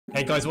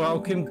Hey guys,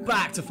 welcome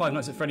back to Five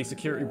Nights at Freddy's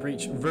Security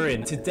Breach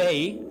Ruin.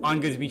 Today, I'm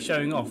going to be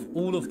showing off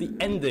all of the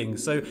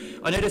endings. So,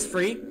 I know there's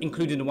 3,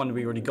 including the one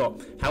we already got.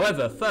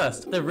 However,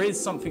 first, there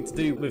is something to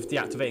do with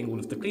deactivating all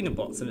of the cleaner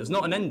bots, and it's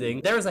not an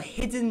ending. There is a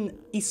hidden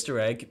Easter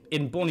egg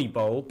in Bonnie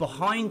Bowl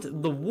behind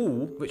the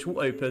wall, which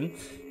will open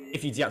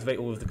if you deactivate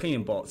all of the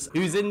cleaning bots.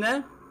 Who's in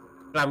there?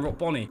 GLAMROCK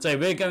Bonnie. So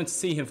we're going to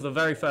see him for the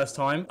very first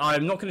time.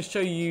 I'm not going to show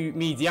you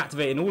me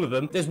deactivating all of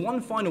them. There's one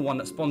final one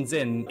that spawns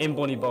in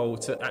Bonnie Bowl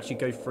to actually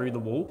go through the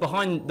wall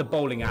behind the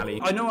bowling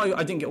alley. I know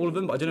I didn't get all of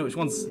them, but I don't know which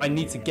ones I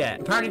need to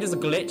get. Apparently there's a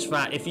glitch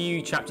that if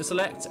you chapter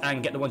select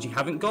and get the ones you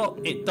haven't got,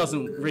 it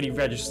doesn't really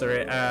register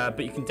it,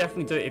 but you can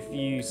definitely do it if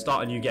you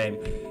start a new game.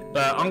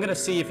 But I'm going to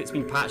see if it's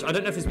been patched. I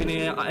don't know if there's been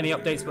any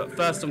updates, but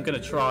first I'm going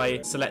to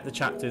try select the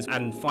chapters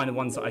and find the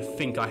ones that I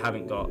think I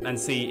haven't got and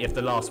see if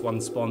the last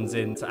one spawns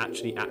in to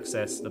actually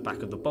access the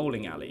back of the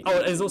bowling alley. Oh,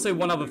 there's also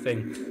one other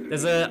thing.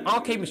 There's an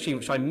arcade machine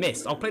which I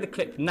missed. I'll play the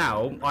clip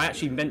now. I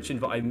actually mentioned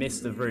that I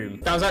missed the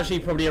room. That was actually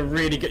probably a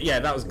really good... Yeah,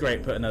 that was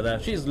great putting her there.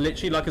 She's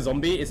literally like a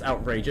zombie. It's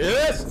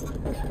outrageous.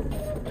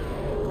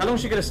 How long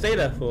is she going to stay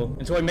there for?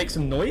 Until I make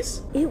some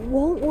noise? It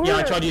won't work. Yeah,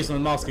 I tried using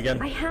the mask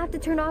again. I have to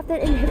turn off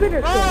that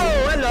inhibitor.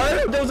 Oh,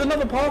 hello! There was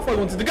another path I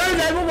wanted to go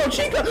there. One more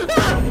Chica!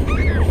 Ah!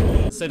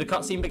 So the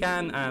cutscene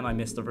began, and I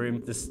missed the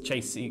room. This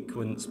chase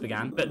sequence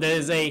began. But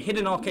there's a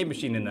hidden arcade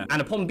machine in there.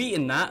 And upon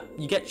beating that,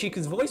 you get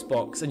Chica's voice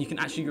box, and you can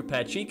actually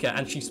repair Chica,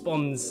 and she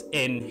spawns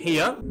in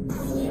here.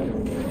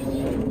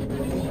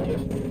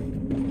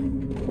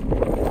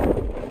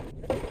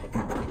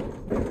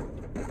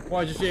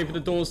 Why did she open the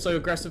doors so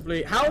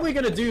aggressively? How are we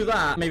going to do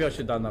that? Maybe I should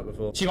have done that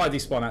before. She might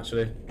despawn,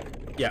 actually.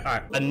 Yeah, all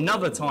right.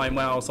 Another time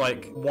where I was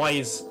like, why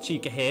is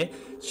Chica here?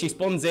 She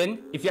spawns in.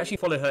 If you actually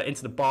follow her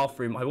into the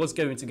bathroom, I was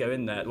going to go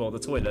in there, well, the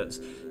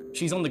toilets.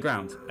 She's on the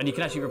ground, and you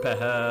can actually repair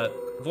her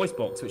voice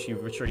box, which you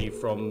retrieved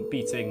from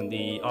beating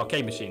the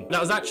arcade machine.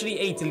 That was actually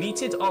a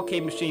deleted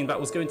arcade machine that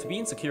was going to be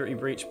in Security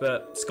Breach,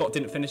 but Scott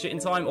didn't finish it in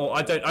time, or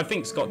I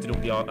think Scott did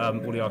all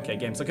the arcade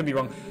games. I could be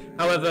wrong.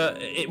 However,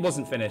 it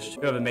wasn't finished,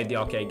 whoever made the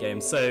arcade game.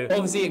 So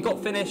obviously it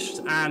got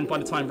finished, and by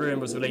the time Ruin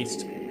was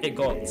released, it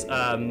got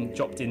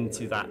dropped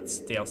into that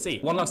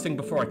DLC. One last thing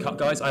before I cut,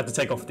 guys. I had to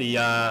take off the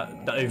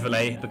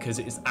overlay because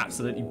it is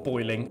absolutely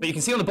boiling. But you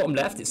can see on the bottom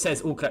left, it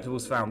says all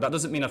collectibles found. That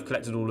doesn't mean I've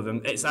collected all of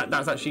them. That's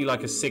actually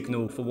like a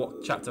signal for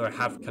what chapter I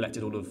have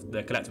collected all of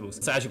the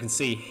collectibles. So as you can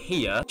see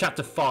here,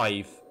 chapter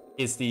 5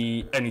 is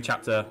the only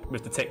chapter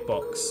with the tick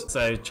box.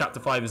 So chapter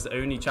 5 is the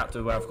only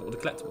chapter where I've got all the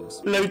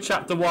collectibles. Load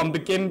chapter 1,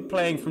 begin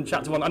playing from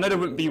chapter 1. I know there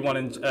wouldn't be one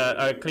in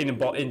cleaning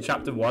bot in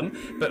chapter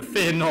 1, but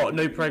fear not,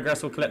 no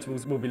progress or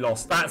collectibles will be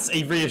lost. That's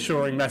a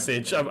reassuring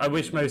message. I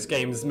wish most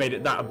games made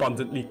it that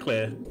abundantly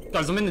clear.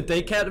 Guys, I'm in the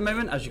daycare at the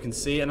moment, as you can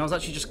see, and I was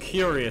actually just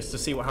curious to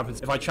see what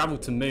happens if I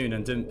traveled to Moon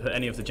and didn't put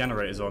any of the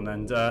generators on,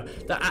 and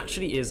that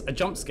actually is a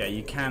jump scare.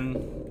 You can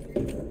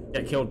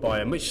get killed by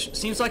him, which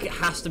seems like it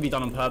has to be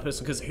done on purpose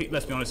because,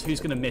 let's be honest, who's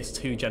going to miss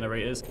 2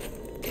 generators? I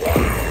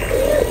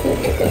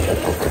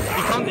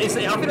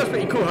think that's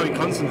pretty cool how he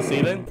comes from the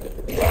ceiling.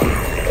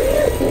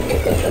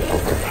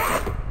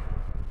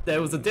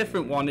 There was a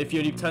different one if you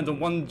only turned on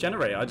 1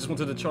 generator. I just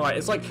wanted to try it.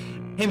 It's like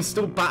him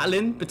still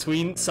battling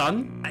between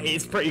sun.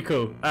 It's pretty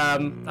cool.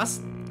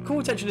 That's cool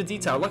attention to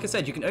detail. Like I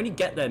said, you can only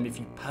get them if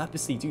you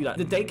purposely do that.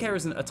 The daycare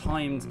isn't a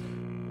timed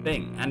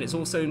thing, and it's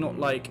also not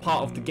like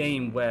part of the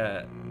game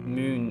where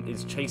Moon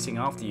is chasing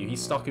after you.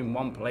 He's stuck in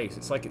one place.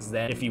 It's like it's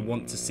there if you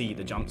want to see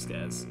the jump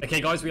scares.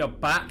 Okay guys, we are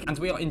back, and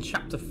we are in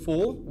chapter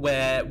 4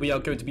 where we are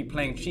going to be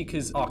playing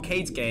Chica's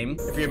arcade game.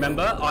 If you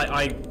remember,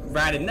 I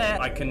ran in there.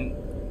 I can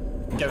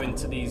go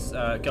into these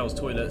girls'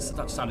 toilets.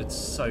 That sounded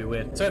so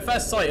weird. So at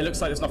first sight, it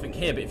looks like there's nothing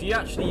here, but if you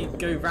actually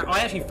go around... I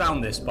actually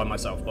found this by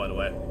myself, by the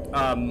way.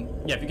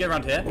 Yeah, if you go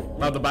around here,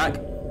 around the back,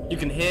 you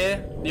can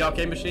hear the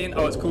arcade machine.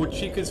 Oh, it's called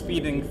Chica's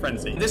Feeding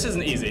Frenzy. This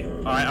isn't easy.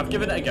 All right, I've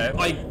given it a go.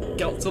 I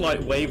got to like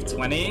wave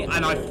 20,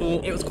 and I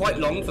thought it was quite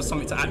long for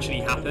something to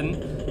actually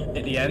happen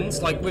at the end.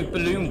 Like with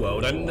Balloon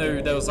World, I didn't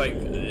know there was like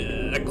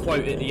a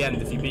quote at the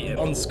end if you beat it.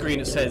 On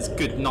screen it says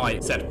 "Good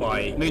night" said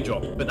by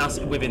Moondrop, but that's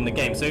within the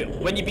game. So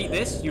when you beat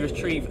this, you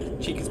retrieve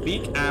Chica's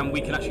beak, and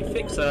we can actually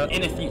fix her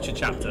in a future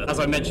chapter.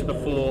 As I mentioned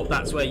before,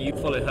 that's where you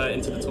follow her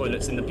into the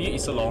toilets in the beauty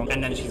salon,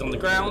 and then she's on the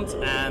ground,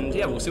 and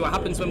yeah, we'll see what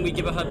happens when we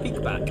give her her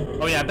beak back.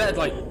 Oh yeah, I better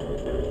like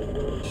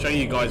show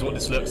you guys what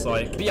this looks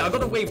like. But yeah, I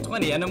got a wave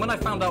 20, and then when I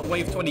found out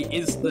wave 20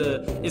 is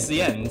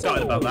the end,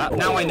 excited about that.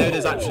 Now I know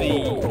there's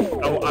actually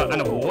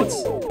an award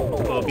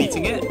for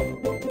beating it.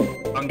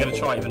 I'm gonna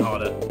try even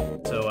harder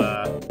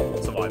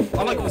to survive.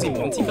 Unlike obviously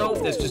Monty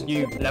Golf, there's just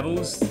new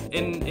levels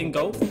in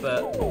golf,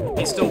 but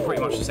it's still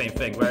pretty much the same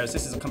thing, whereas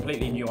this is a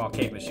completely new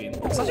arcade machine.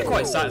 It's actually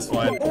quite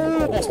satisfying.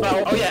 Oh, boss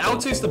battle. Oh yeah,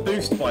 L2's the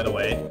boost, by the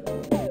way.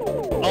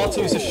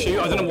 R2's a shoot.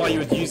 I don't know why you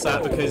would use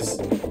that, because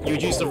you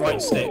would use the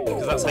right stick,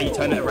 because that's how you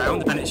turn it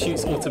around, and it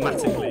shoots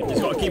automatically. You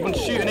just got to keep on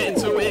shooting it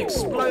until it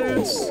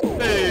explodes.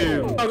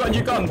 Boom. Oh, I got a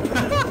new gun.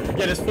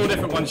 Yeah, there's 4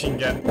 different ones you can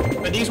get,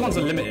 but these ones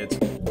are limited.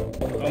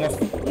 Oh I'm off.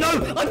 No,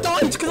 I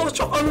died because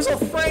I was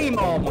off frame.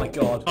 Oh my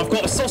god. I've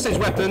got a sausage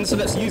weapon, so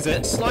let's use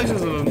it.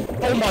 Slices of them.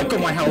 Oh my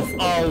god, my health.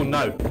 Oh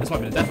no. This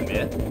might be the death of me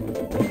here.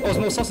 Oh, there's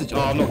more sausage.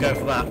 Oh, I'm not going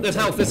for that. There's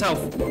health, there's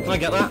health. Can I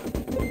get that?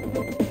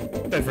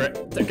 Go for it.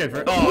 Go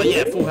for it. Oh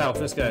yeah, full health.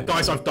 Let's go.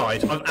 Guys, I've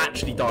died. I've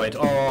actually died.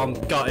 Oh, I'm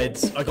gutted.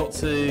 I got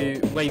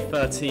to wave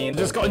 13.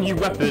 Just got a new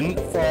weapon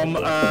from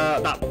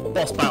that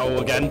boss battle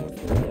again.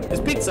 It's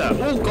pizza.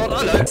 Oh god,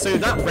 hello. So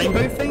that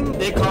rainbow thing,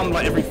 they come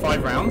like every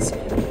 5 rounds.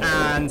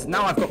 And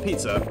now I've got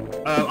pizza.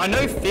 I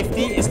know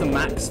 50 is the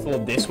max for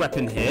this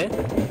weapon here.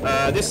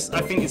 This, I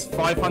think, is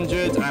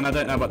 500, and I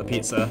don't know about the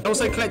pizza. I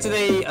also collected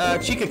a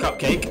Chica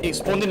cupcake. It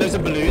spawned in loads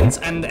of balloons,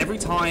 and every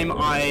time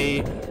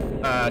I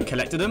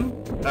collected them,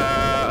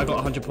 I got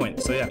 100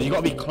 points. So yeah, you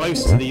got to be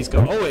close to these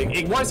guys. Oh,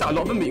 it wipes out a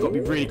lot of them, but you got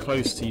to be really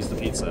close to use the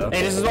pizza.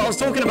 Hey, this is what I was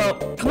talking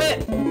about. Come here.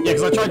 Yeah,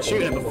 because I tried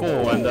shooting it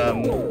before, and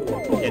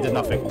yeah, it did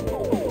nothing.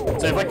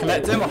 So if I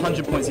collect them,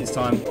 100 points each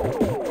time.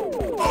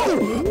 Oh,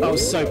 that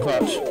was so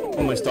clutch.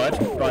 Almost died,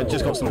 but I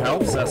just got some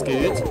health, so that's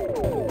good.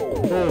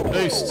 Oh,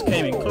 boost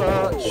came in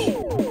clutch.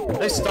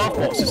 Those staff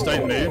bots just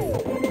don't move.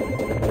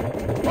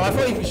 Oh, I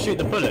thought you could shoot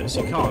the bullets.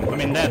 You can't. I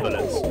mean, they're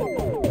bullets.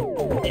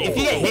 If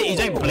you get hit, you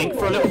don't blink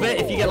for a little bit.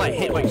 If you get like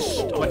hit like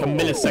a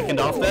millisecond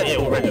after, it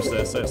will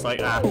register. So it's like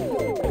You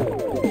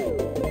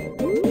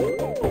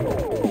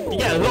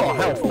get a lot of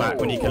health back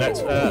when you collect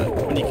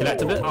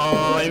a bit.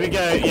 Oh, here we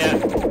go. Yeah.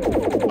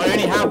 I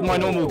only have my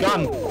normal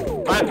gun.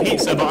 I have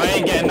pizza, but I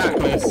ain't getting that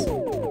close.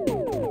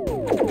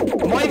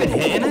 Am I even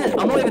hitting it?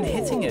 I'm not even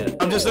hitting it.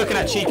 I'm just looking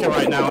at Chica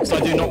right now because I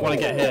do not want to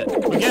get hit.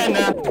 We're getting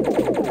there.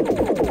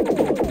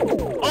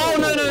 Oh,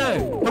 no, no,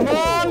 no. Come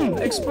on.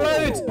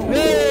 Explode.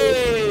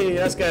 Hey,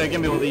 let's go.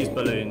 Give me all these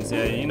balloons.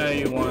 Yeah, you know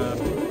you want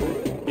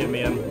to give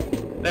me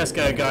them. Let's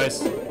go,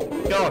 guys.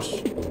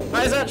 Gosh.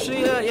 That is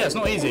actually, yeah, it's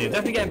not easy.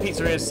 Definitely getting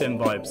Pizzeria Sim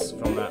vibes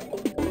from that.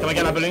 Can I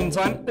get that balloon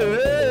time?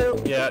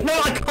 Yeah. No,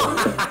 I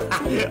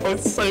can't. I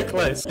was so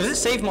close. Does it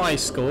save my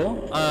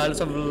score? Let's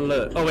have a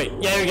look. Oh, wait.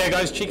 Yeah, here we go,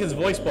 guys. Chica's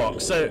voice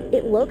box. So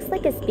It looks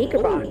like a speaker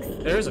box.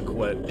 there is a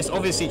quote. It's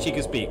obviously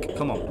Chica's speak.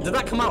 Come on. Did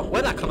that come out?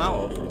 Where'd that come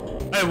out of?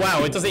 Oh,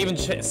 wow. It doesn't even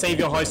save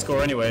your high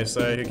score anyway,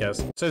 so who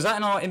cares? So is that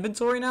in our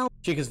inventory now?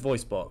 Chica's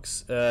voice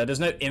box.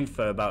 There's no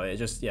info about it.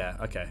 Just, yeah,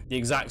 okay. The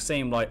exact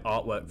same, like,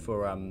 artwork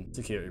for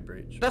Security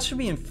Breach. That should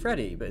be in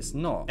Freddy, but it's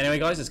not. Anyway,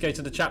 guys, let's go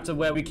to the chapter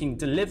where we can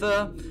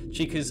deliver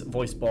Chica's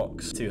voice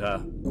box to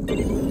her.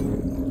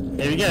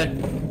 Here we go.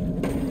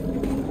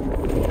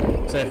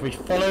 So if we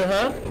follow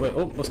her... Wait,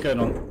 oh, what's going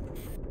on?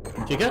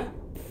 Chica?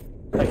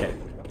 Okay.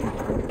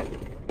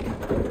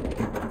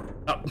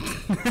 Oh.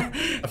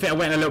 I think I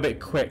went a little bit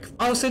quick.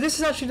 Oh, so this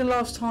is actually the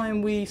last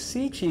time we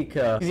see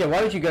Chica. Yeah,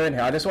 why would you go in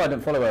here? That's why I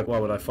didn't follow her. Why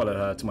would I follow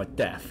her to my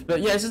death?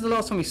 But yeah, this is the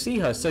last time we see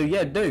her. So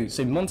yeah, no.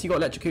 So Monty got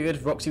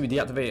electrocuted, Roxy we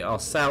deactivated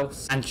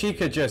ourselves, and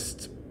Chica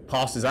just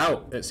passes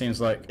out, it seems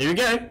like. Here we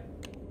go.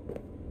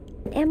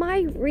 Am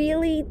I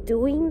really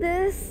doing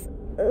this?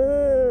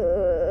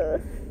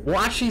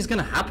 What actually is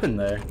gonna happen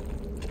though?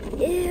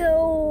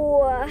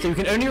 Ew. So we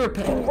can only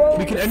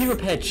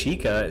repair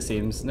Chica, it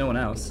seems. No one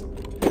else.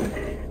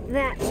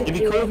 That should It'd be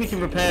do cool it. if we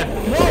can repair.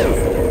 Whoa!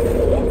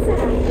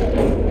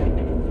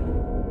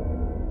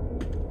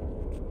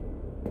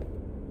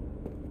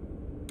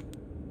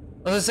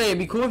 I was gonna say, it'd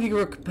be cool if you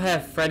could repair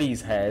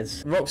Freddy's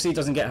hairs. Roxy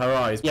doesn't get her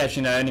eyes. Yeah,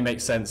 actually, no, it only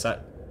makes sense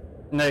that...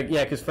 No,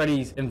 yeah, because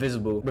Freddy's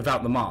invisible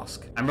without the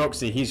mask. And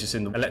Roxy, he's just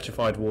in the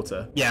electrified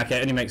water. Yeah, okay,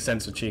 it only makes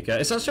sense for Chica.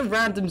 It's such a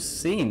random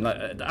scene.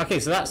 Like, okay,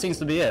 so that seems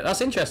to be it. That's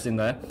interesting,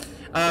 though.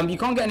 You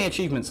can't get any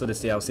achievements for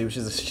this DLC, which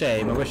is a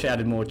shame. I wish it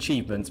added more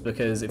achievements,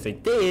 because if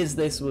it did,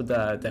 this would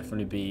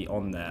definitely be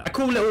on there. A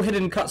cool little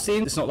hidden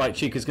cutscene. It's not like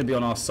Chica's going to be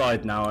on our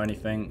side now or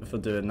anything for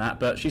doing that,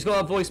 but she's got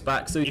her voice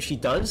back, so if she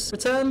does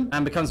return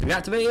and becomes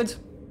reactivated,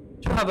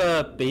 she'll have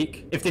a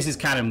beak. If this is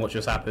canon, what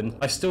just happened.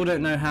 I still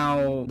don't know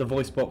how the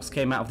voice box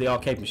came out of the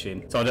arcade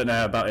machine, so I don't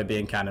know about it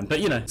being canon.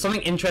 But, you know,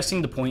 something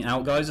interesting to point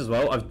out, guys, as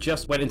well. I've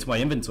just went into my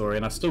inventory,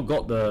 and I've still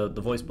got the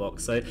voice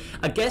box. So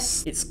I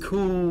guess it's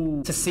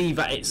cool to see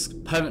that it's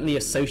permanently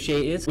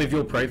associated with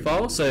your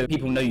profile, so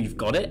people know you've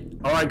got it.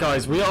 All right,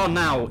 guys, we are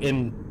now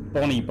in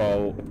Bonnie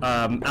Bowl,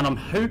 and I'm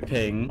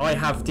hoping I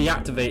have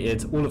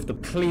deactivated all of the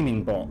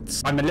cleaning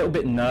bots. I'm a little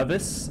bit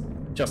nervous,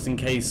 just in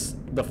case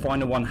the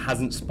final one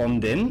hasn't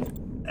spawned in.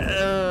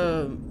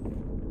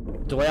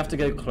 Do I have to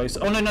go closer?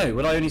 Oh, no.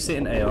 Would I only sit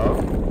in AR?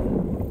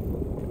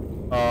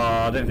 Oh,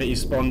 I don't think you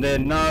spawned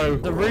in. No,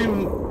 the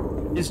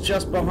room is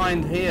just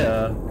behind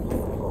here.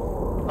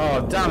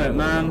 Oh, damn it,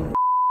 man.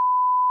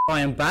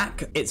 I am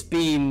back. It's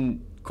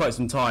been quite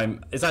some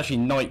time. It's actually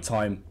night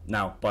time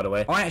now, by the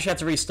way. I actually had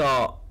to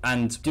restart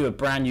and do a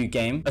brand new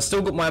game. I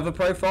still got my other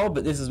profile,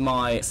 but this is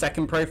my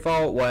second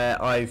profile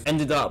where I've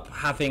ended up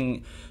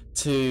having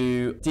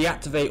to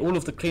deactivate all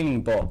of the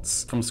cleaning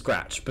bots from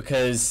scratch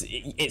because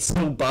it's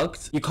still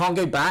bugged. You can't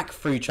go back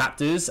through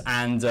chapters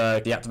and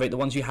deactivate the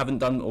ones you haven't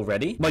done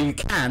already. Well, you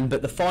can,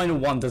 but the final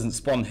one doesn't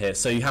spawn here,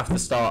 so you have to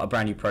start a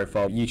brand new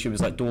profile.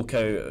 YouTubers like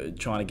Dorco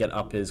trying to get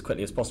up as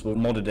quickly as possible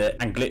modded it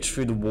and glitched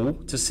through the wall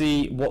to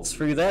see what's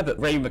through there, but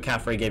Ray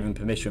McCaffrey gave him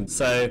permission.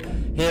 So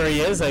here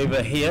he is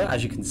over here,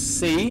 as you can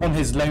see, on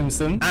his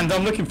lonesome, and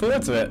I'm looking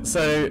forward to it.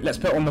 So let's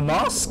put on the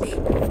mask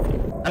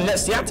and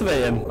let's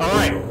deactivate him. All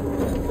right.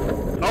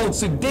 Oh,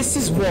 so this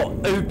is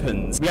what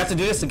opens. We have to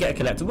do this to get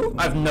a collectible?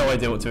 I have no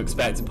idea what to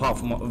expect, apart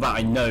from that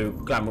I know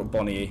GLAMROCK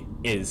Bonnie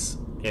is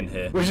in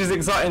here, which is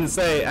exciting to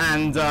say,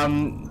 and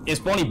it's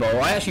Bonnie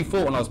Bowl. I actually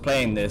thought when I was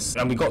playing this,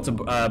 and we got to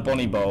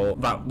Bonnie Bowl,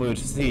 that we would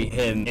see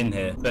him in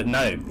here, but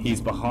no,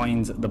 he's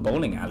behind the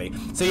bowling alley.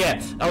 So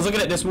yeah, I was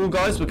looking at this wall,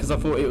 guys, because I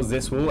thought it was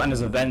this wall, and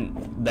there's a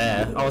vent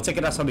there. I'll take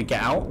it that's how we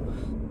get out.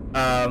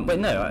 Wait,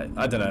 no,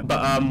 I don't know.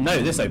 But,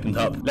 no, this opened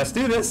up. Let's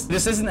do this.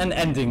 This isn't an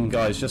ending,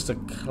 guys, just to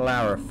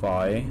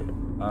clarify.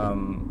 Oh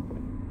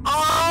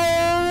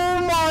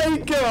my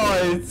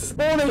god!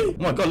 Bonnie! Oh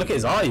my god, look at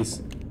his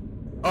eyes.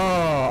 Oh,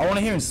 I want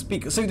to hear him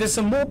speak. So there's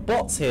some more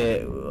bots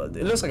here.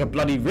 It looks like a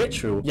bloody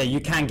ritual. Yeah, you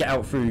can get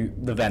out through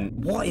the vent.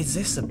 What is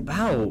this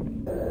about?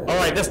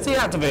 Alright, let's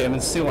deactivate him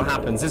and see what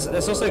happens.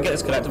 Let's also get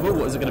this collectible.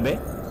 What is it going to be?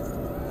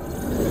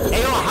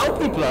 AR, help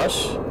me,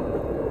 Plush.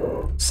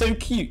 So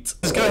cute.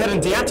 Let's go ahead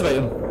and deactivate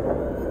him.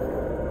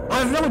 I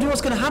have no idea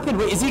what's going to happen.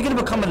 Wait, is he going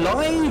to become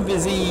alive?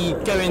 Is he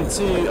going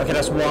to... Okay,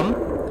 that's one.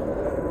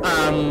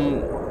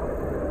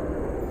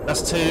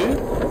 That's two.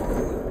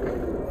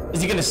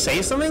 Is he going to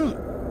say something?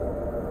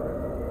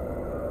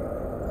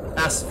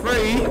 That's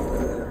three.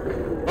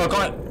 Oh, I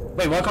can't...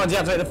 Wait, why can't I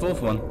deactivate the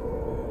fourth one?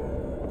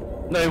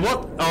 No,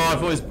 what?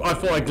 Oh, I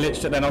thought I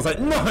glitched it then. I was like,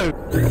 no!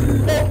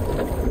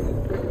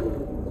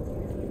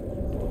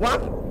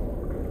 What?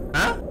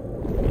 Huh?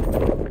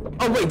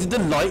 Oh wait, did the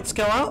lights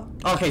go out?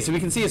 Okay, so we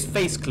can see his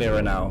face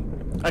clearer now.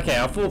 Okay,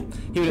 I thought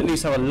he would at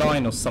least have a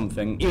line or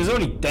something. He was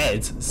already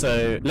dead,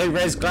 so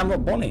low-res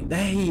GLAMROCK Bonnie.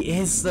 There he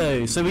is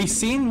though. So we've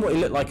seen what he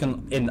looked like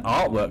in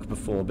artwork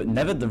before, but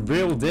never the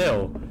real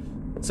deal.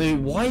 So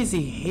why is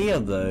he here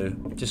though?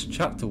 Just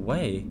chucked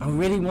away. I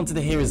really wanted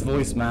to hear his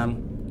voice,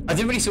 man. I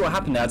didn't really see what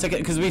happened there. I take it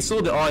because we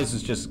saw the eyes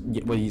was just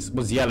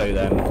was yellow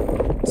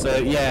then. So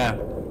yeah.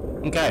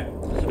 Okay,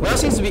 well that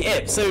seems to be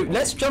it. So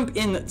let's jump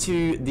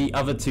into the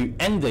other two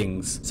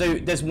endings. So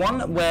there's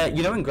one where,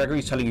 you know when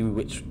Gregory's telling you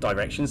which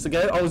directions to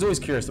go? I was always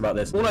curious about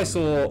this. All I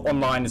saw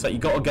online is that you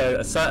got to go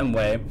a certain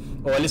way,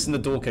 or I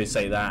listened to Dorco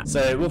say that.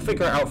 So we'll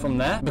figure it out from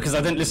there, because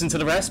I didn't listen to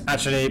the rest.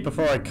 Actually,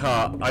 before I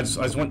cut, I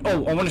just want,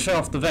 oh, I want to show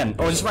off the vent.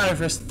 Oh, I just ran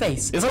over his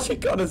face. It's actually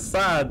kind of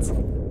sad.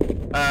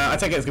 I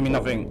take it it's going to be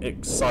nothing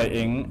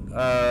exciting.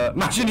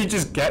 Imagine he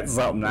just gets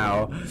up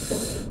now.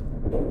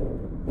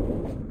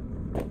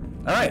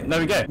 Alright, there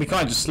we go. We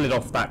kind of just slid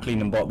off that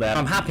cleaning bot there.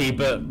 I'm happy,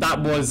 but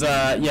that was,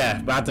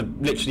 yeah, I had to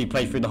literally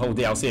play through the whole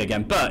DLC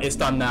again. But it's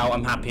done now,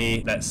 I'm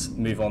happy. Let's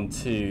move on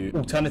to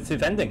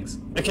alternative endings.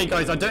 Okay,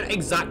 guys, I don't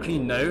exactly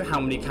know how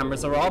many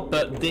cameras there are,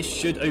 but this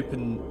should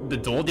open the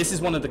door. This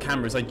is one of the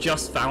cameras. I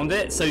just found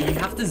it. So you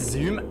have to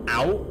zoom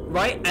out,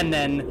 right? And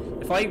then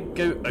if I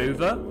go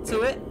over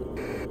to it,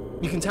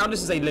 you can tell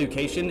this is a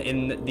location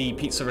in the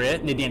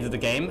pizzeria near the end of the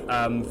game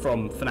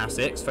from FNAF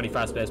 6, Freddy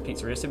Fazbear's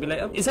Pizzeria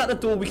Simulator. Is that the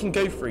door we can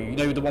go through? You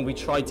know, the one we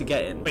tried to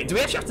get in. Wait, do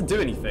we actually have to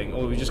do anything,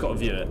 or we just got to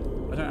view it?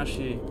 I don't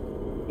actually...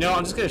 No,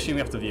 I'm just going to assume we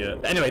have to view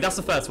it. Anyway, that's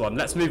the first one.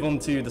 Let's move on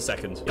to the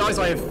second. Guys,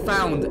 I have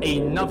found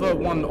another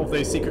one of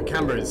those secret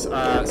cameras.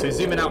 So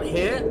zooming out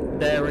here,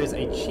 there is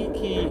a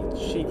cheeky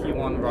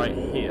one right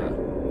here.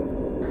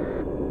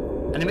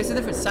 And it makes a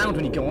different sound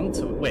when you go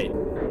onto it. Wait.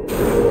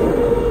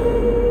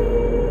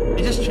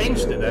 It just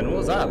changed it then. What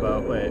was that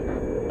about? Wait.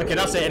 Okay,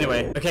 that's it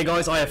anyway. Okay,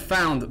 guys, I have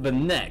found the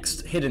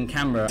next hidden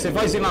camera. So if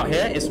I zoom out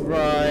here, it's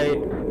right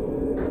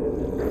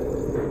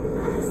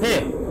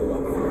here.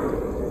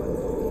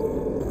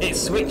 It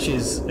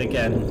switches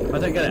again. I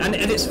don't get it. And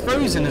it's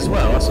frozen as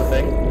well. That's the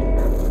thing.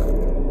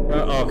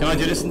 Oh, can I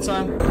do this in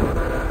time?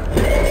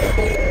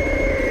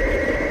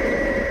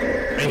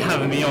 Are you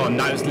having me on?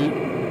 That was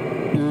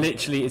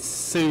literally as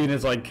soon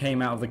as I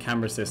came out of the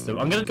camera system.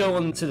 I'm going to go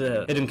on to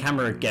the hidden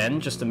camera again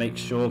just to make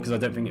sure, because I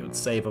don't think it would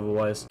save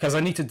otherwise. Because I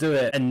need to do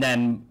it and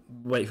then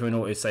wait for an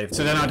autosave.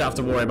 So then I'd have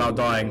to worry about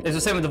dying. It's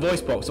the same with the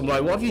voice box. I'm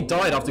like, what if you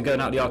died after going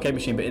out of the arcade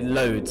machine, but it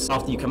loads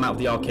after you come out of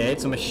the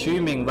arcade? So I'm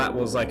assuming that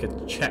was like a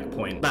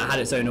checkpoint that had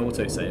its own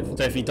autosave.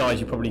 So if you died,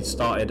 you probably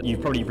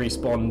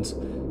respawned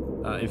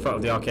in front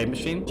of the arcade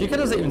machine. Chica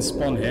doesn't even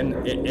spawn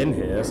in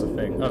here, that's the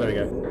thing. Oh, there we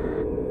go.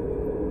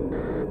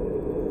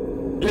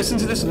 Listen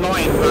to this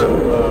line that,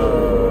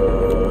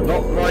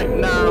 not right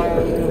now.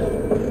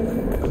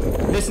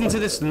 Listen to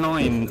this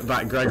line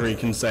that Gregory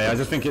can say. I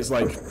just think it's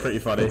like pretty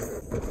funny.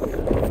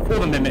 Or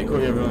the mimic, or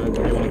whatever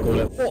you want to call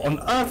it. What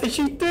on earth is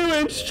she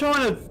doing? She's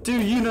trying to do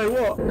you know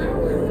what.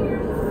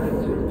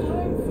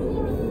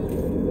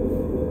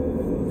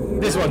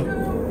 This one.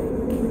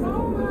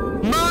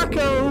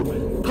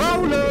 Marco!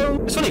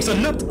 Paolo! It's funny because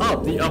I looked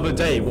up the other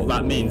day what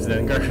that means, and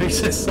then Gregory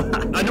says that.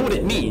 I know what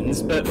it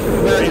means, but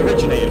where it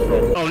originated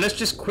from. Oh, let's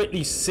just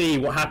quickly see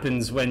what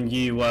happens when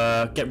you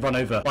get run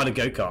over by the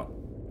go-kart.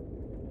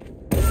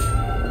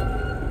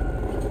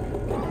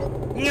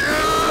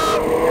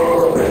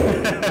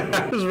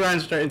 Just ran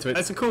straight into it.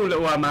 It's a cool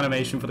little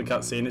animation for the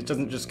cutscene. It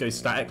doesn't just go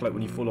static like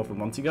when you fall off of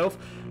Monty Golf.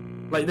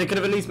 Like, they could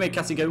have at least made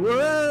Cassie go,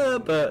 whoa,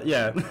 but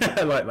yeah,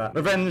 I like that.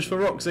 Revenge for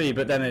Roxy,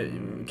 but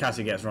then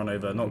Cassie gets run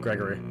over, not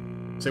Gregory.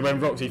 So when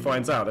Roxy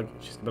finds out,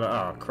 she's gonna be like,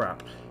 oh,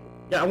 crap.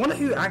 Yeah, I wonder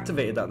who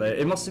activated that, though.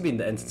 It must have been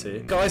the entity.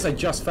 Guys, I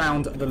just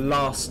found the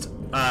last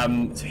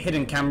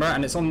hidden camera,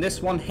 and it's on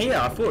this one here.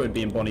 I thought it would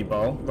be in Bonnie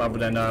Bowl, rather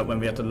than when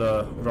we had to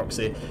lure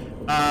Roxy.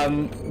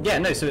 Yeah,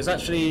 no, so it's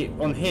actually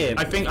on here.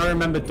 I think I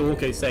remember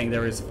Dorco saying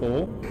there is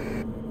 4.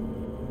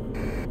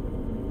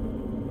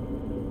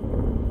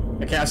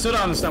 Okay, I still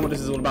don't understand what this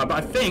is all about,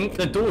 but I think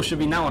the door should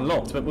be now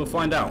unlocked, but we'll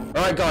find out.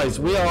 Alright guys,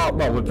 well,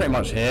 we're pretty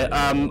much here.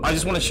 I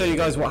just want to show you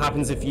guys what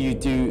happens if you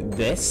do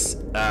this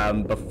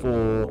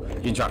before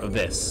you interact with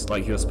this,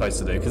 like you're supposed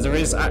to do, because there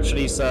is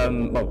actually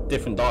some, well,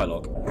 different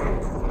dialogue.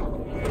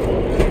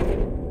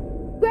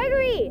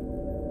 Gregory!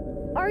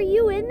 Are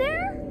you in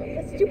there?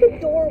 The stupid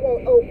door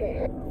won't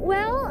open.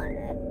 Well,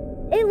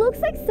 it looks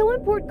like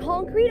someone poured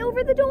concrete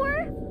over the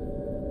door.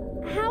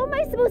 How am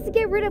I supposed to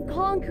get rid of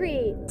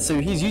concrete? So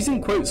he's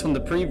using quotes from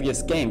the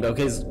previous game,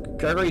 because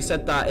Gregory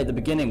said that at the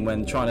beginning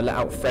when trying to let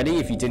out Freddy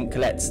if he didn't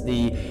collect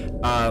the,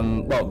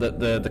 well,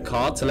 the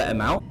card to let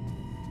him out.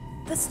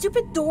 The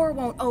stupid door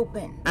won't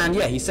open. And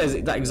yeah, he says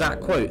that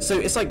exact quote. So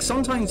it's like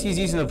sometimes he's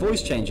using a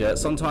voice changer,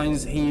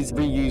 sometimes he's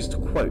reused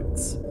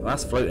quotes. Well,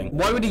 that's floating.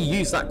 Why would he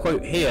use that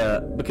quote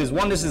here? Because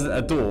one, this isn't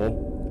a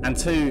door. And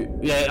 2,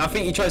 yeah, I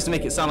think he tries to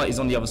make it sound like he's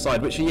on the other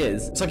side, which he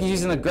is. It's like he's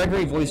using a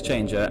Gregory voice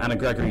changer and a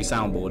Gregory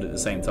soundboard at the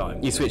same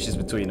time. He switches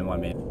between them, I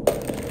mean.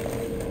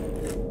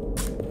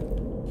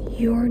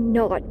 You're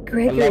not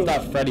Gregory. I love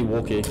that Freddy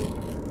walkie.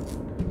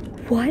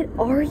 What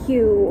are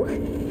you?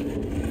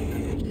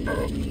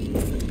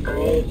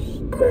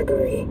 I'm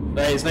Gregory.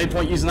 There's no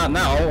point using that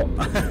now.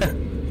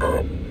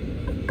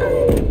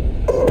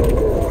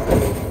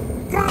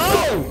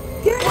 Oh!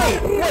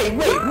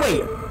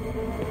 Wait.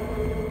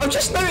 I've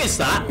just noticed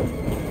that.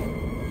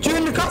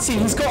 During the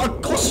cutscene, he's got a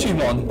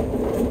costume on.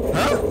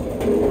 Huh?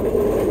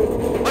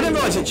 I didn't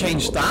realise it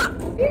changed that.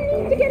 You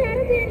need to get out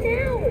of there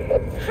now.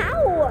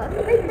 How?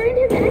 My friend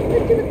has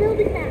access to the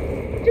building map.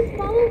 Just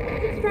follow the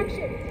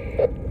instructions.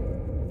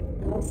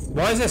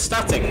 Why is there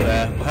static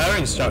there? Her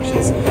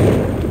instructions.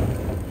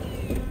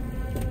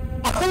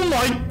 Oh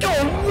my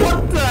god,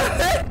 what the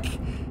heck?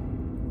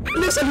 It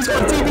looks like he's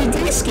got a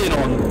DVD skin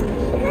on.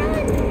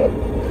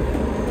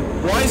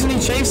 Why isn't he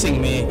chasing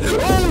me?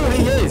 Oh,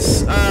 he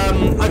is.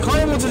 I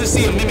kind of wanted to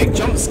see a mimic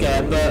jump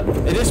scare, but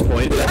at this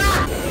point...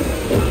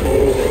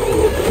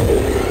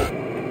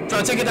 So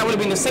I take it that would have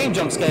been the same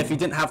jump scare if he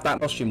didn't have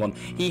that costume on.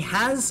 He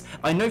has,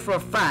 I know for a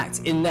fact,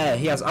 in there,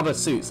 he has other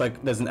suits.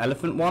 Like, there's an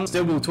elephant one.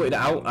 Still, we'll tweet it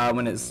out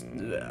when it's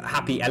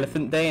Happy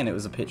Elephant Day, and it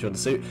was a picture of the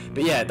suit.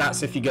 But yeah,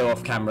 that's if you go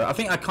off camera. I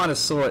think I kind of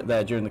saw it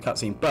there during the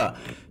cutscene, but...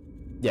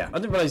 Yeah, I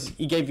didn't realise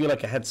he gave you,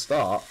 like, a head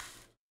start.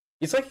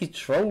 It's like he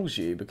trolls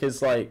you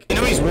because, like, you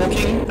know, he's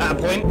walking at a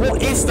point.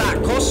 What is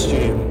that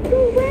costume?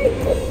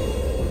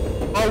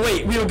 Oh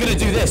wait, we were gonna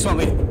do this, weren't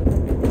we?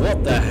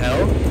 What the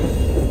hell?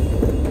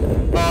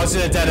 Oh, it's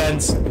in a dead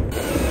end.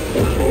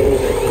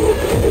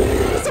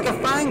 It's like a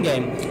fan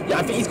game. Yeah,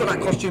 I think he's got that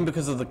costume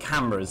because of the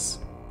cameras.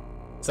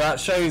 So that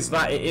shows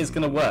that it is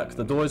gonna work.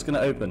 The door is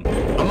gonna open.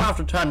 I'm gonna have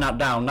to turn that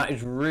down. That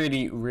is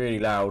really, really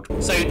loud.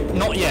 So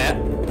not yet.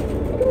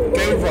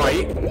 Go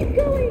right.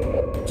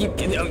 Keep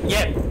going.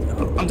 Yeah.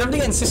 I'm definitely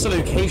getting sister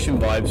location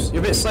vibes.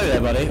 You're a bit slow there,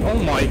 buddy. Oh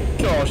my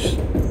gosh.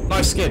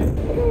 Nice skin.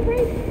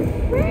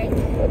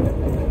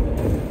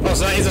 Oh,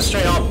 so that is a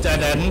straight up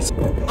dead end.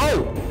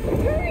 Oh!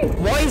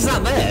 Why is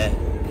that there?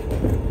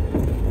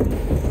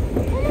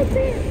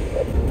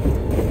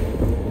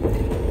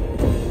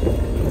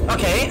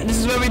 Okay, this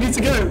is where we need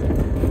to go.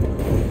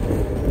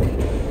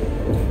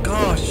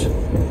 Gosh.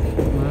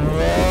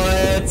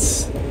 What?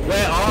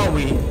 Where are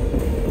we?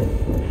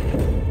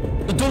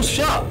 The door's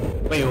shut.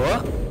 Wait,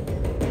 what?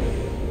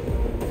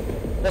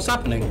 What's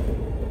happening?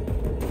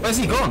 Where's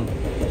he gone?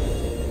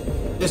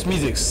 This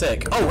music's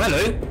sick. Oh,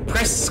 hello.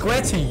 Press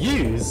square to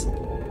use.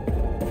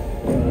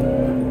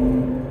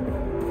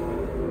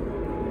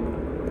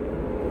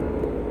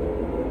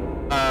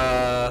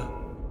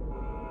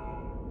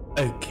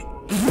 Okay.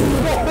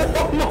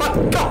 Oh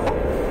my god!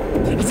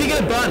 Is he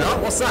gonna burn up?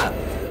 What's that?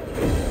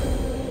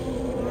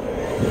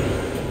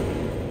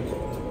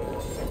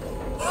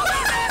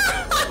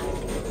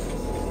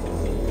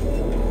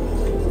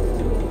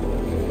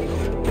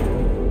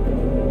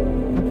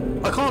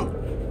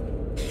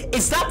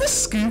 Is that the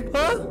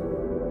scooper?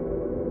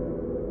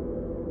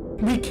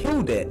 We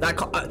killed it. That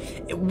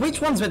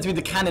which one's meant to be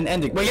the canon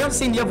ending? Well, you haven't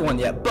seen the other one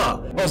yet,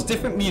 but well, it's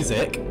different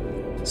music.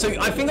 So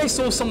I think I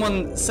saw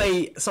someone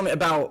say something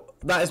about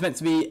that is meant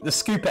to be the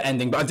scooper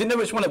ending, but I didn't know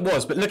which one it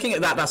was. But looking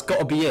at that, that's got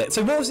to be it.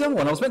 So what was the other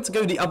one? I was meant to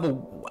go the other...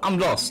 I'm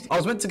lost. I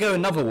was meant to go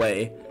another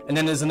way. and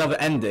then there's another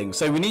ending.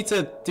 So we need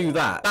to do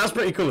that. That's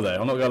pretty cool though,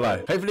 I'm not gonna lie.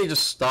 Hopefully it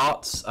just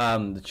starts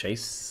the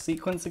chase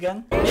sequence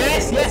again.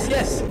 Yes, yes,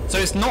 yes. So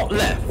it's not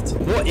left.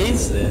 What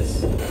is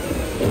this?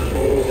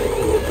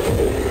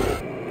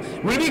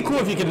 Would it be cool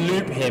if you could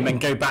loop him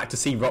and go back to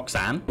see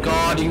Roxanne?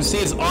 God, you can see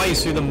his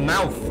eyes through the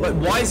mouth. Like,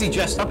 why is he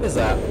dressed up as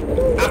that?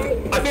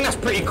 I think that's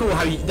pretty cool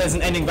how there's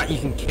an ending that you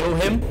can kill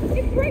him.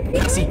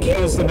 Cassie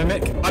kills the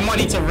mimic. I might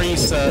need to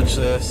research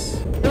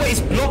this. Oh, wait, it's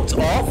blocked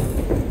off?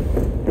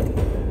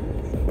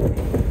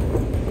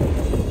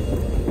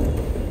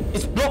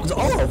 It's blocked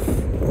off?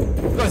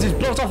 Guys, it's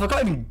blocked off. I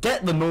can't even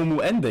get the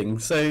normal ending.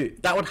 So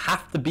that would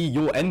have to be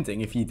your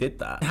ending if you did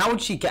that. How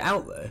would she get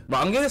out though?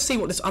 Right, I'm going to see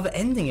what this other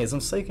ending is.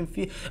 I'm so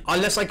confused.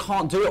 Unless I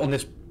can't do it on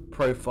this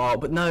profile,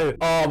 but no.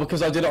 Oh,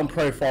 because I did it on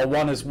profile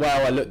 1 as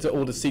well. I looked at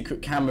all the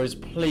secret cameras.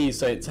 Please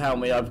don't tell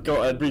me I've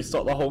got to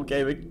restart the whole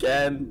game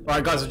again.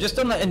 Alright guys, I've just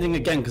done that ending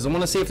again because I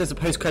want to see if there's a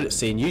post-credit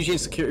scene. Usually in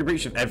Security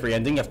Breach of every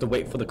ending, you have to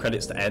wait for the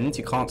credits to end.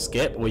 You can't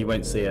skip or you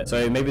won't see it.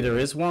 So maybe there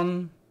is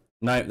one.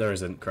 No, there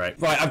isn't. Correct.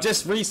 Right, I've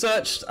just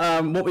researched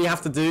what we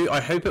have to do.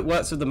 I hope it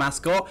works with the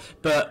mascot,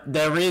 but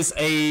there is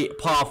a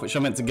path which I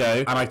meant to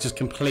go, and I just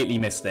completely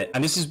missed it.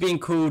 And this is being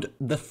called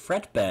the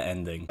Fredbear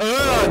ending.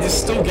 Oh,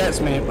 this still gets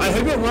me. I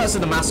hope it works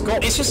with the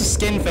mascot. It's just a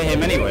skin for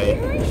him anyway.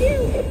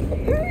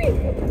 Hurry!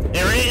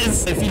 Here it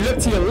is. If you look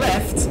to your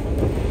left.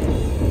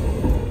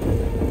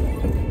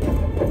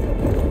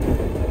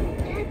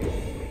 Dad,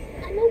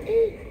 I'm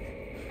okay.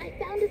 I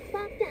found a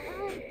spot to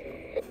hide.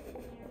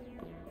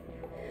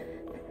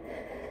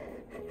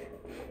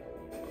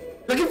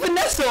 Look at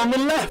Vanessa on the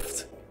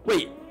left.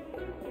 Wait.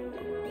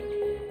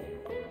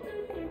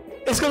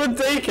 It's got a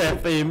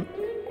daycare theme.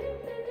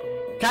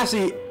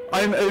 Cassie,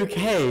 I'm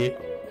okay.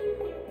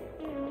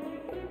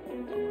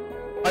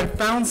 I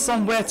found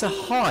somewhere to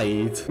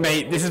hide.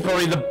 Mate, this is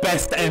probably the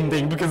best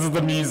ending because of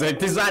the music.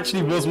 This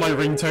actually was my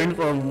ringtone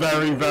for a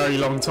very, very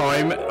long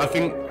time. I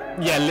think,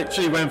 yeah,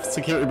 literally when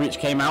Security Breach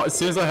came out, as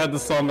soon as I heard the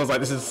song, I was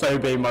like, this is so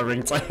being my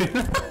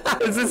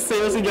ringtone. Is this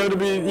seriously going to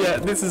be, yeah,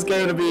 this is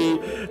going to be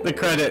the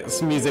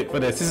credits music for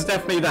this. This is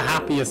definitely the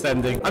happiest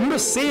ending. I remember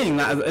seeing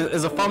that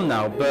as a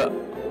thumbnail, but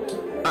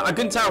I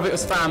couldn't tell if it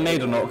was fan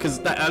made or not, because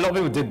a lot of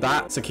people did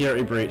that,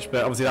 Security Breach,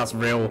 but obviously that's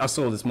real. I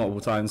saw this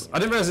multiple times. I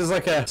didn't realize it was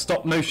like a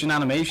stop motion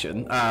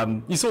animation.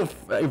 You saw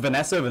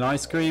Vanessa with an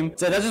ice cream.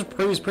 So that just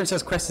proves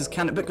Princess Quest is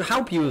canon. But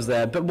help you was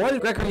there. But why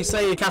did Gregory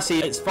say, Cassie,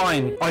 it's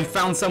fine, I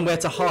found somewhere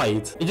to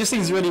hide? It just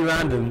seems really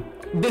random.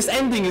 This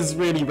ending is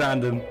really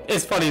random.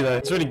 It's funny though.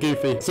 It's really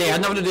goofy. So yeah,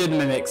 I'm not gonna do the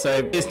mimic,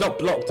 so it's not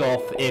blocked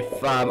off.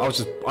 If I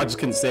just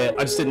couldn't see it.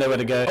 I just didn't know where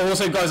to go.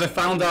 Also, guys, I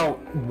found out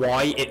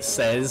why it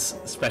says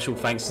special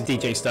thanks to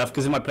DJ Stuff,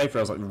 because in my playthrough I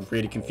was like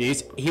really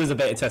confused. He was a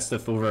beta tester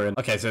for Ruin.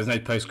 Okay, so there's no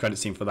post-credit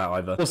scene for that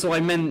either. Also, I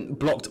meant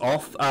blocked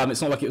off.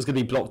 It's not like it was gonna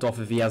be blocked off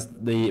if he has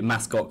the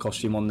mascot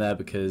costume on there,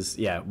 because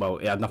yeah, well,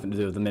 it had nothing to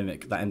do with the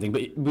mimic, that ending.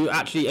 But we were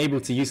actually able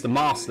to use the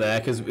mask there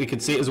because we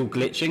could see it was all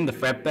glitching. The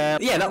Fredbear.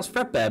 Yeah, that was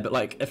Fredbear, but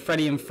like a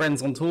Freddy and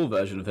Friends on Tour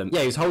version of him.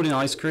 Yeah, he was holding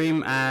ice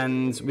cream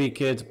and we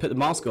could put the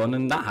mask on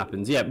and that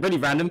happened. Yeah, really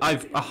random.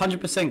 I've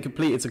 100%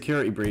 completed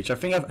Security Breach. I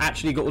think I've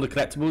actually got all the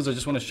collectibles. I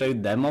just want to show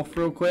them off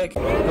real quick.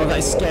 Oh, that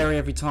is scary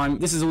every time.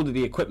 This is all of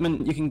the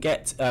equipment you can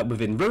get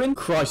within Ruin.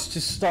 Christ,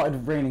 just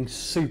started raining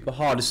super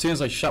hard as soon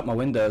as I shut my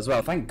window as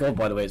well. Thank God,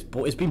 by the way,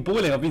 it's been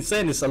boiling. I've been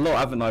saying this a lot,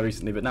 haven't I,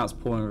 recently, but now it's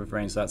pouring with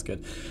rain, so that's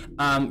good.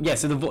 Yeah,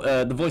 so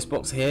the voice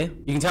box here,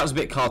 you can tell it's a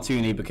bit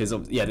cartoony because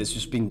of, yeah, it's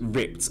just been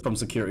ripped from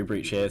Security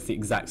Breach here. It's the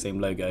exact same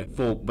logo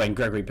for when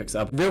Gregory picks it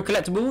up. Real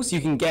collectibles, you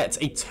can get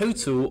a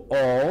total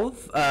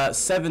of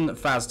 7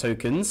 Faz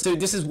tokens. So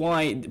this is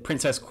why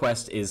Princess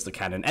Quest is the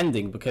canon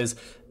ending, because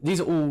these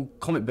are all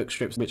comic book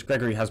strips which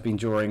Gregory has been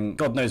drawing.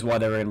 God knows why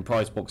they're in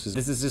prize boxes.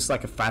 This is just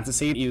like a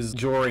fantasy. He was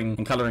drawing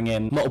and colouring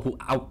in multiple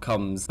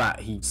outcomes that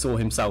he saw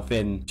himself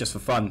in just for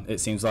fun, it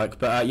seems like.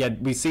 But yeah,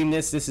 we've seen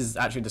this. This is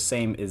actually the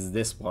same as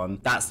this one.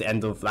 That's the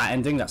end of that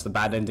ending. That's the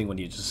bad ending when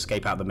you just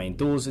escape out the main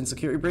doors in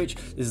Security Breach.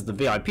 This is the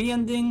VIP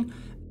ending.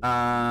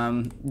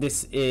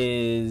 This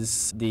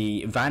is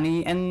the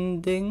Vanny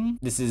ending.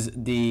 This is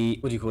the,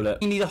 what do you call it?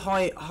 You need a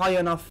high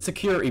enough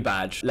security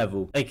badge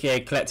level,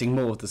 aka collecting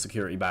more of the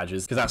security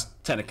badges, because that's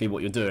technically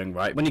what you're doing,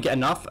 right? When you get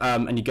enough,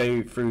 and you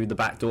go through the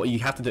back door, you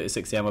have to do it at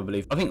 6 AM, I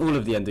believe. I think all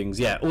of the endings,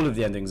 yeah, all of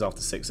the endings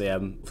after 6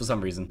 AM for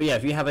some reason. But yeah,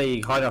 if you have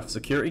a high enough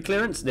security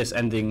clearance, this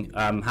ending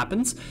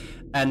happens.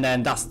 And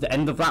then that's the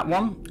end of that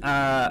one.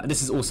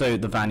 This is also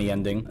the Vanny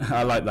ending.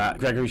 I like that.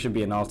 Gregory should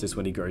be an artist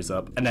when he grows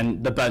up. And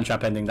then the Burn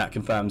Trap ending, that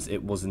confirms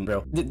it wasn't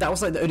real. That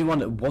was like the only one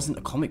that wasn't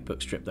a comic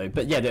book strip though.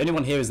 But yeah, the only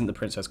one here isn't the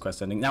Princess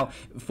Quest ending. Now,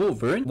 for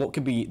Ruin, what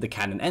could be the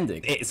canon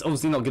ending? It's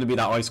obviously not going to be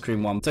that ice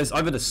cream one. So it's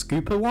either the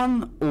Scooper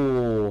one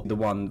or the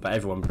one that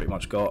everyone pretty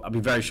much got. I'd be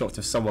very shocked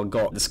if someone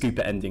got the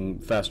Scooper ending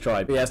first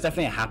try. But yeah, it's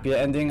definitely a happier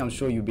ending. I'm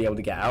sure you'll be able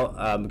to get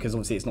out because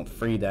obviously it's not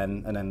free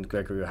then. And then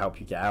Gregory will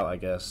help you get out, I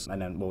guess.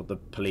 And then, well, the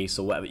police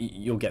or whatever,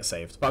 you'll get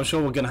saved. But I'm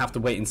sure we're going to have to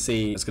wait and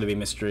see. It's going to be a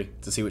mystery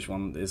to see which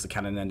one is the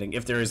canon ending.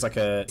 If there is like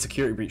a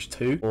Security Breach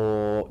 2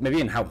 or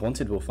maybe in Help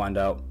Wanted, we'll find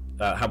out.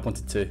 Help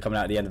Wanted 2 coming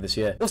out at the end of this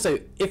year. Also,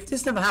 if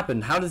this never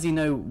happened, how does he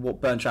know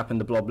what Burn Trap and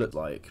the Blob look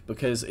like?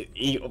 Because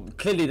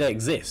clearly they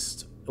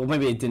exist. Or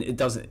maybe it didn't. It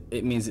doesn't.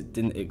 It means it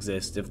didn't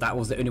exist. If that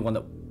was the only one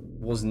that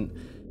wasn't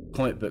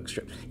comic book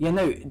strip. Yeah,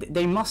 no,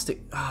 they must.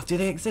 Do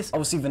they exist?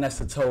 Obviously,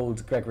 Vanessa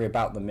told Gregory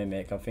about the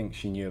Mimic. I think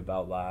she knew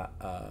about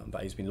that.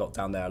 But he's been locked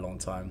down there a long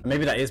time.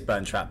 Maybe that is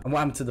Burn Trap. And what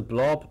happened to the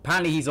Blob?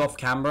 Apparently, he's off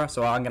camera,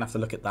 so I'm gonna have to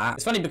look at that.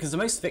 It's funny because the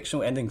most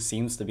fictional ending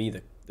seems to be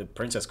the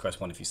Princess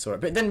Quest one, if you saw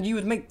it. But then you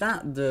would make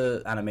that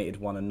the animated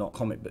one and not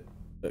comic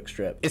book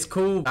strip. It's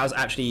cool. That was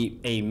actually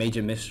a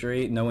major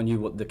mystery. No one knew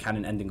what the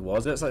canon ending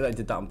was. It's like they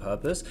did that on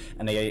purpose,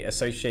 and they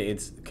associated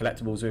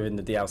collectibles within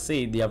the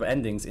DLC, the other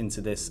endings, into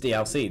this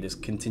DLC, this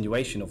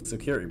continuation of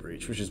Security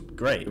Breach, which is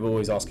great. We're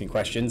always asking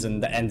questions,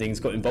 and the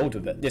endings got involved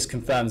with it. This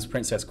confirms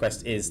Princess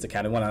Quest is the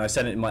canon one, and I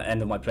said it in my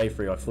end of my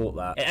playthrough. I thought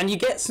that, and you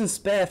get some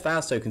spare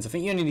FAS tokens. I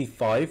think you only need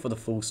 5 for the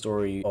full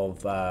story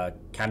of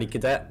Candy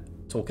Cadet,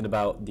 talking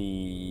about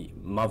the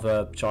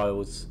mother,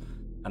 child's,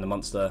 and the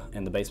monster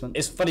in the basement.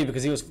 It's funny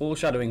because he was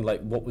foreshadowing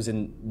like what was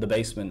in the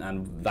basement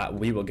and that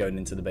we were going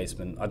into the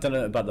basement. I don't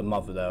know about the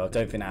mother though. I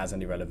don't think that has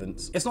any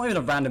relevance. It's not even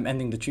a random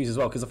ending to choose as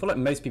well, because I feel like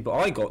most people,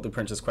 I got the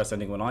Princess Quest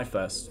ending when I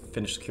first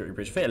finished Security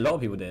Breach. I think a lot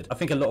of people did. I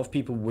think a lot of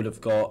people would have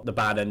got the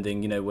bad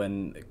ending, you know,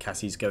 when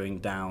Cassie's going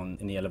down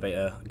in the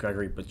elevator,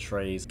 Gregory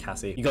betrays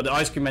Cassie. You got the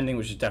ice cream ending,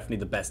 which is definitely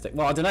the best.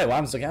 Well, I don't know, what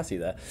happens to Cassie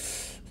there?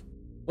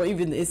 What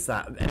even is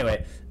that?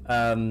 Anyway,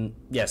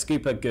 yeah,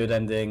 Scooper, good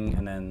ending,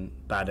 and then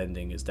bad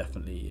ending is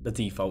definitely the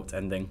default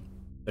ending,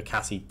 the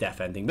Cassie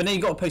death ending. But then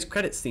you got a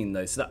post-credits scene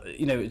though, so that,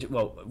 you know,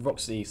 well,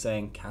 Roxy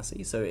saying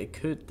Cassie, so it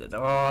could,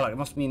 it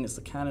must mean it's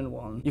the canon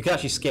one. You can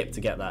actually skip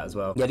to get that as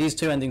well. Yeah, these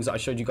 2 endings that I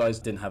showed you guys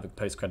didn't have a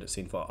post-credit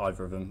scene for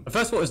either of them. The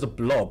first one was the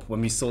Blob, when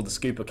we saw the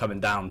Scooper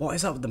coming down. What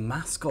is that with the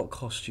mascot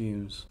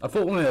costumes? I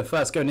thought when we were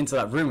first going into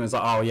that room, it was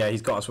like, oh yeah,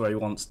 he's got us where he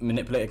wants.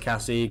 Manipulated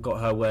Cassie,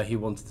 got her where he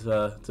wanted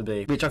her to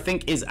be, which I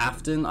think is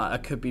Afton. I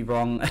could be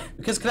wrong.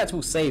 Because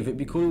collectibles save, it'd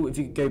be cool if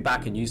you could go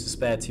back and use the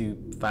spare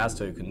 2 FAS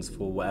tokens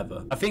for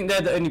whatever. I think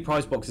they're the only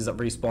prize boxes that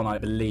respawn, I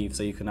believe,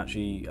 so you can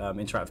actually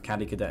interact with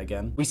Candy Cadet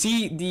again. We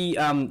see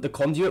the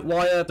conduit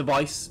wire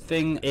device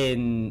thing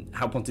in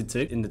Help Wanted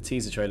 2 in the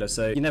teaser trailer,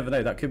 so you never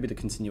know, that could be the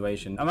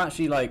continuation. I'm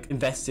actually like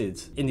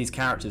invested in these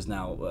characters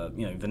now,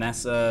 you know,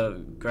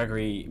 Vanessa,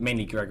 Gregory,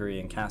 mainly Gregory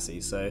and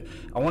Cassie, so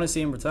I want to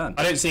see him return.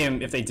 I don't see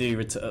him, if they do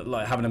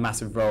like having a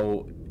massive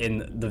role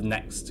in the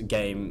next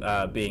game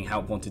being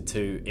Help Wanted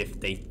 2, if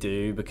they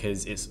do,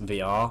 because it's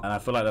VR, and I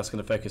feel like that's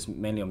going to focus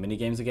mainly on mini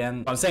games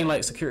again. I'm saying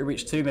like Security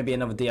Breach 2, maybe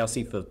another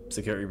DLC for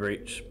Security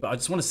Breach, but I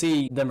just want to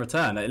see them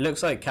return. It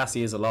looks like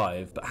Cassie is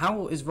alive, but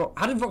how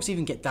did Roxy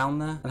even get down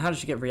there, and how did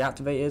she get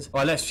reactivated?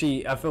 Or unless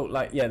I felt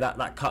like, yeah,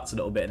 that cuts a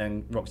little bit, and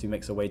then Roxy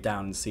makes her way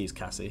down and sees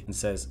Cassie and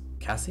says,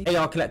 Cassie?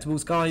 AR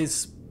collectibles,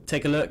 guys,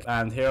 take a look,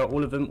 and here are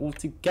all of them all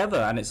together,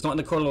 and it's not in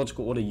the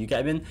chronological order you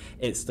get them in,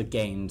 it's the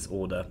game's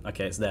order.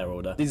 Okay, it's their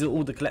order. These are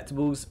all the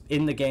collectibles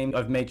in the game,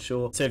 I've made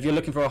sure. So if you're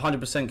looking for a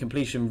 100%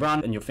 completion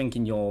run and you're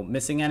thinking you're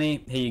missing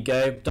any, here you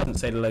go. Doesn't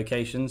say the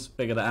locations,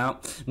 figure that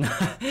out.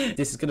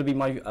 This is going to be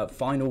my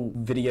final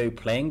video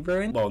playing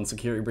Ruin, well, on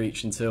Security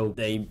Breach, until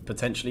they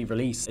potentially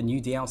release a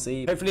new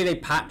DLC. Hopefully they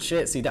patch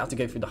it so you don't have to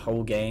go through the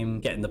whole game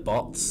getting the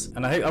bots,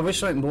 and I wish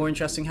something more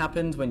interesting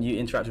happened when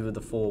you interacted with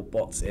the 4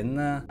 bots in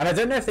there. And I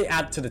don't know if they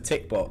add to the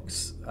tick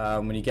box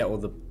when you get all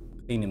the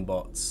cleaning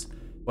bots.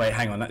 Wait,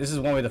 hang on, this is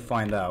one way to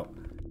find out.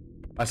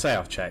 I say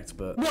I've checked,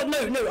 but what?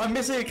 No, I'm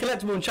missing a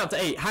collectible in chapter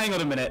 8. Hang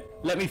on a minute,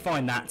 let me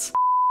find that.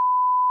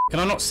 Can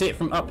I not see it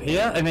from up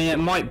here? I mean, it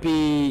might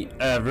be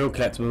a real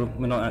collectible,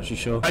 we're not actually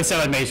sure. I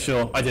said I made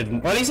sure, I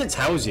didn't. Well, at least it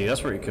tells you,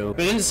 that's pretty cool.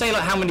 But it didn't say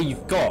like how many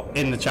you've got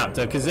in the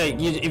chapter, because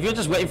if you're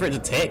just waiting for it to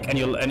tick and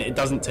it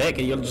doesn't tick,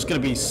 you're just going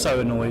to be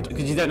so annoyed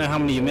because you don't know how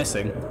many you're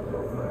missing.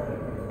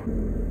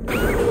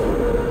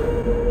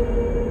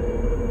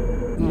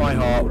 My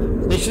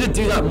heart. They shouldn't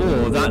do that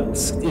more. That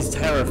is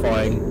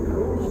terrifying.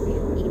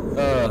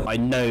 I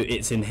know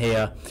it's in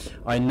here.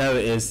 I know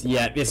it is.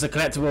 Yeah, it's a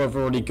collectible I've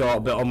already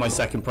got, but on my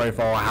second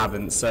profile I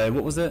haven't. So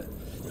what was it?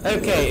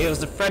 Okay, it was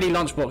the Freddy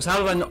lunchbox. How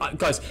did I not?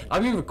 Guys,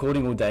 I've been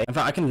recording all day. In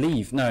fact, I can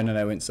leave. No, it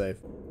won't save.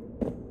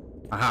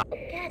 Aha.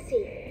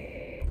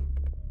 Cassie.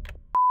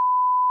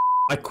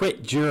 I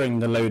quit during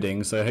the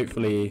loading, so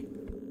hopefully...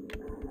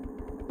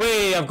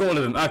 Wait, I've got all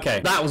of them. Okay,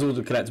 that was all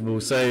the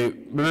collectibles. So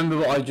remember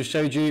what I just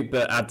showed you,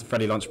 but add the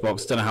Freddy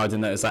lunchbox. Don't know how I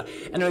didn't notice that.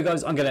 Anyway,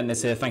 guys, I'm going to end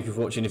this here. Thank you for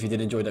watching. If you did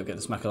enjoy, don't forget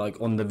to smack a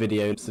like on the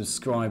video.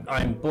 Subscribe.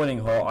 I'm boiling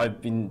hot.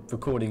 I've been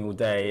recording all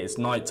day. It's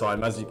night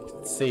time. As you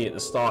can see at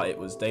the start, it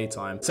was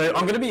daytime. So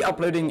I'm going to be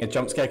uploading a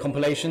Jumpscare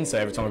compilation. So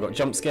every time I got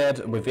jump scared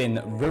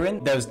within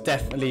Ruin, there was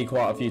definitely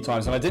quite a few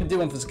times. And I did do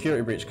one for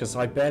Security Breach because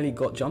I barely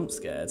got jump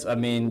scared. I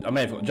mean, I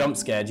may have got jump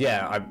scared.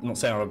 Yeah, I'm not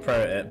saying I'm a pro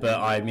at it, but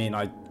I mean,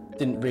 I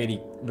didn't really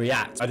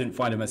react. I didn't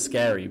find them as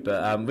scary,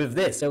 but with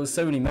this, there was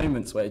so many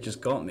moments where it just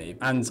got me.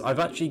 And I've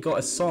actually got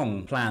a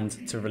song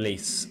planned to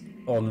release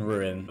on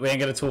Ruin. We ain't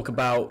going to talk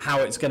about how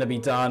it's going to be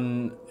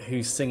done,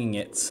 who's singing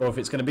it, or if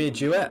it's going to be a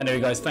duet. Anyway,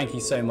 guys, thank you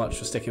so much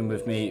for sticking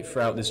with me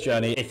throughout this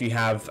journey, if you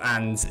have,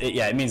 and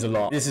yeah, it means a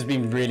lot. This has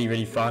been really,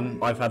 really fun.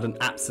 I've had an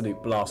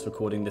absolute blast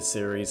recording this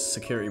series,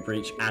 Security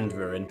Breach and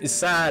Ruin. It's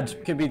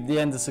sad, could be the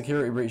end of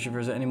Security Breach if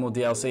there's any more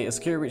DLC. A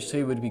Security Breach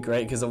 2 would be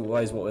great, because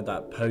otherwise what would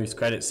that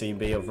post-credit scene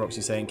be of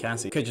Roxy saying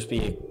Cassie? It could just be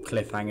a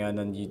cliffhanger, and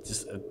then you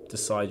just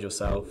decide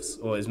yourselves,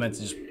 or it's meant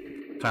to just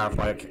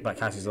clarify that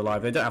Cassie's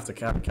alive. They don't have to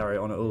carry it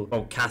on at all.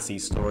 Well,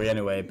 Cassie's story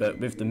anyway, but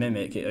with the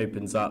Mimic, it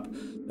opens up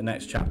the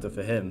next chapter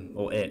for him,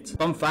 or it.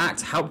 Fun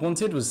fact, Help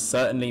Wanted was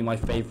certainly my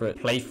favourite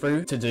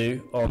playthrough to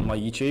do on my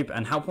YouTube,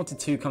 and Help Wanted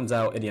 2 comes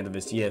out at the end of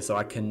this year, so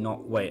I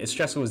cannot wait. As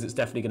stressful as it's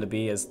definitely going to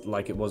be, as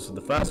like it was for the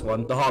first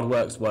one, the hard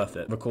work's worth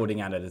it, recording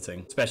and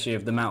editing, especially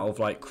with the amount of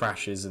like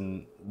crashes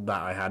and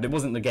that I had. It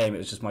wasn't the game, it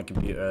was just my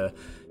computer,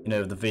 you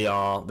know, the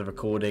VR, the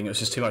recording. It was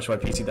just too much for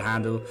my PC to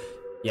handle.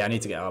 Yeah, I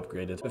need to get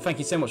upgraded. But thank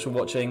you so much for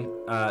watching.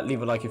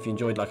 Leave a like if you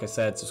enjoyed, like I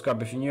said.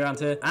 Subscribe if you're new around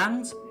here.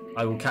 And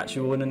I will catch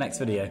you all in the next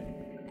video.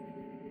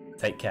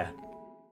 Take care.